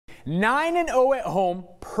9-0 at home,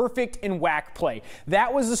 perfect in WAC play.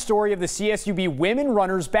 That was the story of the CSUB women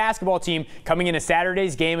runners basketball team coming into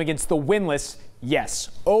Saturday's game against the winless, yes,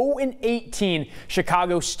 0-18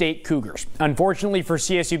 Chicago State Cougars. Unfortunately for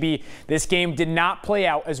CSUB, this game did not play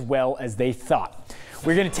out as well as they thought.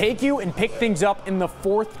 We're going to take you and pick things up in the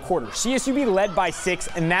fourth quarter. CSUB led by 6,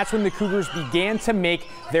 and that's when the Cougars began to make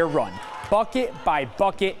their run. Bucket by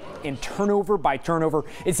bucket and turnover by turnover.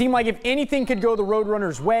 It seemed like if anything could go the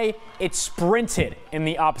Roadrunners' way, it sprinted in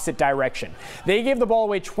the opposite direction. They gave the ball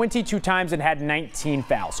away 22 times and had 19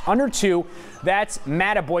 fouls. Under 2, that's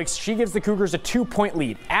Matta Boyks. She gives the Cougars a 2-point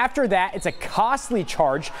lead. After that, it's a costly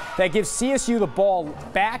charge that gives CSU the ball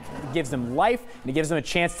back, it gives them life, and it gives them a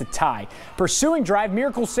chance to tie. Pursuing drive,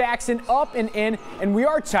 Miracle Saxon up and in, and we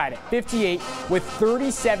are tied at 58 with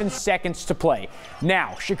 37 seconds to play.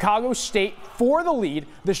 Now, Chicago State for the lead.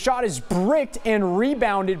 The shot is bricked and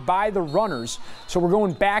rebounded by the runners. So we're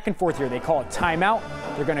going back and forth here. They call a timeout.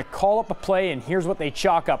 They're going to call up a play, and here's what they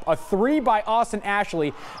chalk up. A 3 by Austin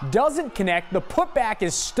Ashley doesn't connect. The putback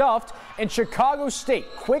is stuffed, and Chicago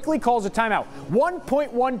State quickly calls a timeout.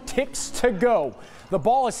 1.1 ticks to go. The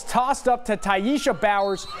ball is tossed up to Taisha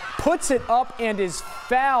Bowers, puts it up, and is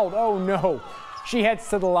fouled. Oh, no. She heads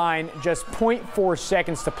to the line, just 0.4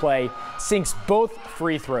 seconds to play, sinks both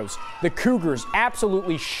free throws. The Cougars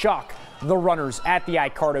absolutely shock the runners at the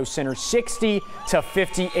Icardo Center,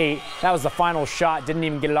 60-58. That was the final shot, didn't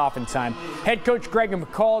even get it off in time. Head coach Greg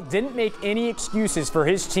McCall didn't make any excuses for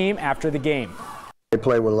his team after the game. They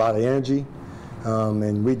played with a lot of energy,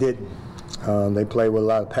 and we didn't. They played with a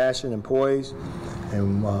lot of passion and poise,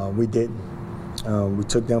 and we didn't. We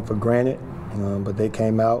took them for granted, but they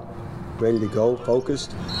came out ready to go,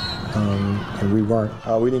 focused, and we weren't.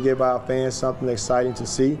 We didn't give our fans something exciting to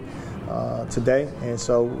see today, and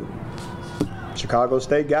so Chicago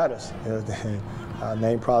State got us. Our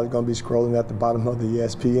name probably going to be scrolling at the bottom of the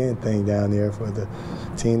ESPN thing down there for the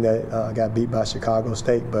team that got beat by Chicago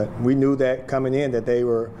State, but we knew that coming in that they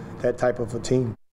were that type of a team.